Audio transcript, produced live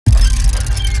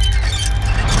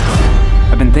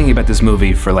been thinking about this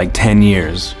movie for like 10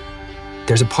 years.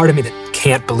 There's a part of me that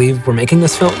can't believe we're making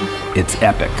this film. It's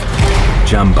epic.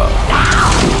 Jumbo.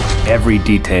 Every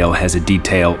detail has a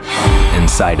detail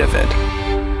inside of it.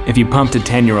 If you pumped a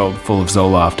 10-year-old full of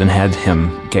Zoloft and had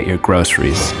him get your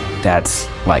groceries, that's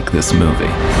like this movie.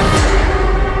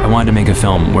 I wanted to make a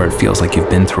film where it feels like you've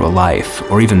been through a life,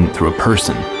 or even through a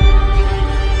person.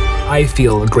 I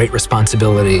feel a great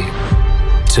responsibility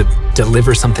to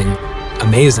deliver something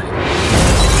amazing.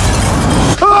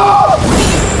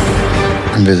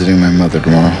 I'm visiting my mother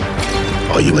tomorrow.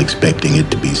 Are you expecting it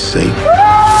to be safe?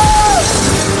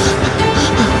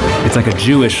 It's like a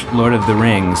Jewish Lord of the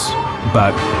Rings,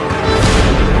 but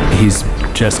he's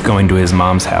just going to his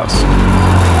mom's house.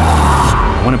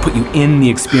 I want to put you in the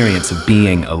experience of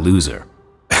being a loser.